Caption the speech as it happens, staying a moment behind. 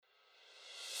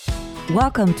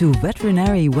Welcome to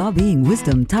Veterinary Wellbeing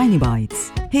Wisdom Tiny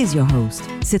Bites. Here's your host,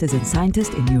 citizen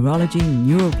scientist in neurology,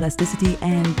 neuroplasticity,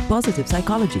 and positive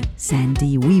psychology,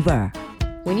 Sandy Weaver.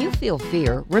 When you feel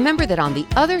fear, remember that on the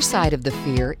other side of the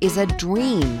fear is a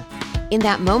dream. In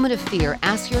that moment of fear,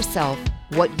 ask yourself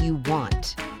what you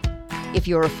want. If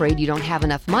you're afraid you don't have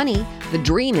enough money, the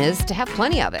dream is to have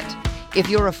plenty of it. If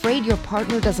you're afraid your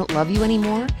partner doesn't love you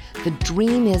anymore, the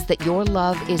dream is that your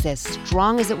love is as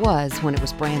strong as it was when it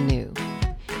was brand new.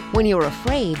 When you're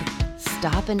afraid,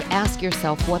 stop and ask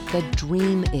yourself what the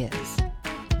dream is.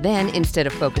 Then, instead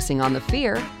of focusing on the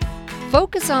fear,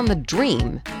 focus on the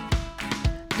dream.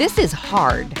 This is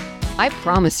hard, I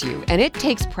promise you, and it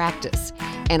takes practice.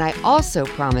 And I also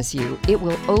promise you it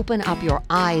will open up your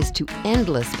eyes to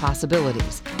endless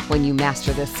possibilities when you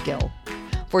master this skill.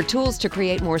 For tools to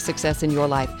create more success in your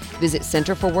life, visit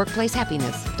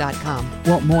centerforworkplacehappiness.com.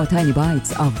 Want more tiny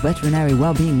bites of veterinary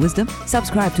well-being wisdom?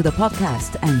 Subscribe to the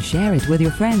podcast and share it with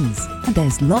your friends. And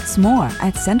there's lots more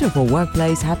at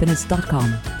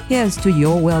centerforworkplacehappiness.com. Here's to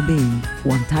your well-being,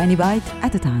 one tiny bite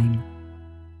at a time.